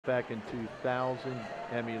Back in 2000,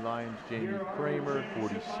 Emmy Lyons, Jamie Kramer,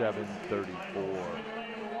 47-34.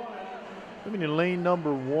 Moving in lane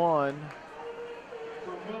number 1.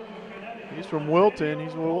 He's from Wilton.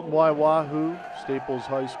 He's Wilton Waiwahoo, Staples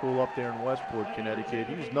High School up there in Westport, Connecticut.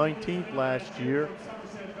 He was 19th last year.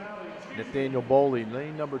 Nathaniel Boley,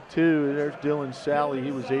 lane number 2. There's Dylan Sally. He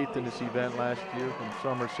was 8th in this event last year from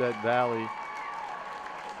Somerset Valley.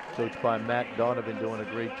 Coached by Matt Donovan, doing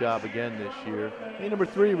a great job again this year. Lane number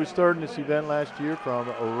 3 was third in this event last year from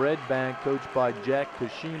Red Bank, coached by Jack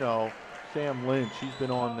Cascino. Sam Lynch, he's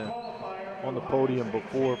been on the podium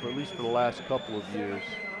before, for at least for the last couple of years.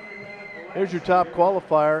 Here's your top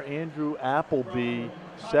qualifier, Andrew Appleby,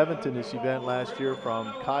 7th in this event last year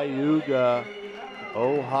from Cayuga,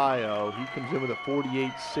 Ohio. He comes in with a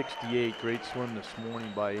 48.68. Great swim this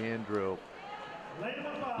morning by Andrew.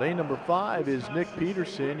 Lane number 5 is Nick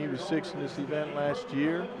Peterson. He was 6th in this event last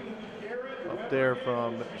year. Up there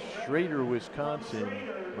from Schrader, Wisconsin,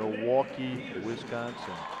 Milwaukee,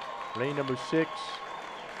 Wisconsin. Lane number 6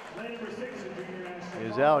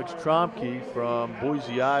 is Alex Tromke from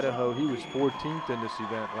Boise, Idaho. He was 14th in this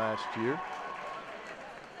event last year.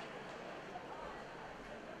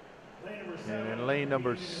 And lane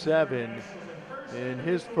number 7 in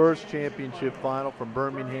his first championship final from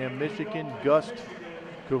Birmingham, Michigan, Gust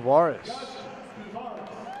Kuvaris.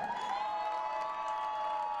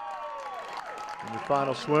 And your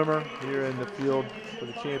final swimmer here in the field for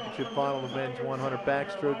the championship final of men's 100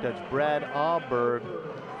 backstroke, that's Brad Alberg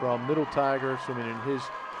from Middle Tiger, swimming in his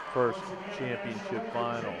first championship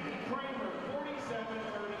final.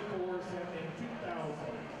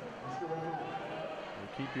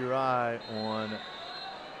 Keep your eye on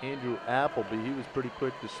Andrew Appleby. He was pretty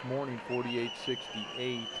quick this morning,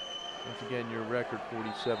 48.68. Once again, your record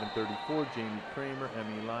 47.34. Jamie Kramer,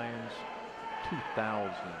 Emmy Lyons,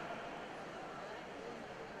 2000.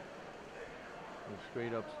 A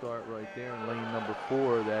straight up start right there in lane number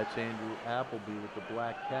 4. That's Andrew Appleby with the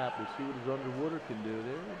black cap. We'll see what his underwater can do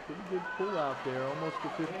there. Pretty good pull out there, almost to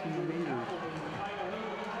 15 meters.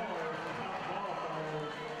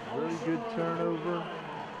 Very good turnover.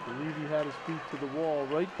 I believe he had his feet to the wall.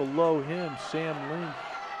 Right below him, Sam Lynch.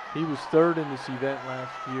 He was 3rd in this event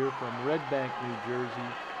last year from Red Bank, New Jersey.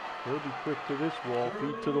 He'll be quick to this wall.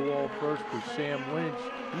 Feet to the wall first for Sam Lynch.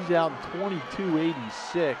 He's out in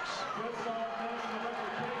 22.86.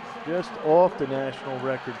 Just off the national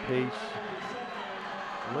record pace.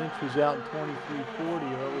 Lynch was out in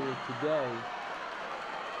 23.40 earlier today.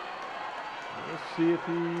 Let's see if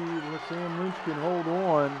Sam Lynch can hold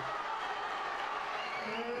on.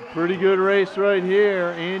 Pretty good race right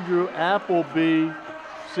here. Andrew Appleby,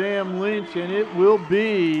 Sam Lynch, and it will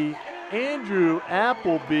be Andrew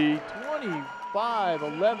Appleby,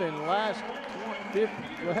 25.11, last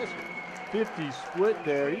 50 split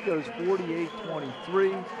there. He goes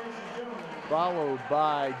 48.23, followed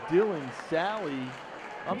by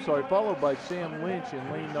followed by Sam Lynch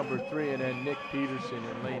in lane number 3, and then Nick Peterson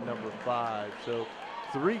in lane number 5. So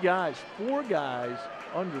 4 guys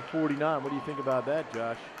under 49. What do you think about that,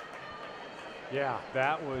 Josh? Yeah,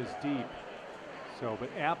 that was deep. So, but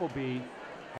Appleby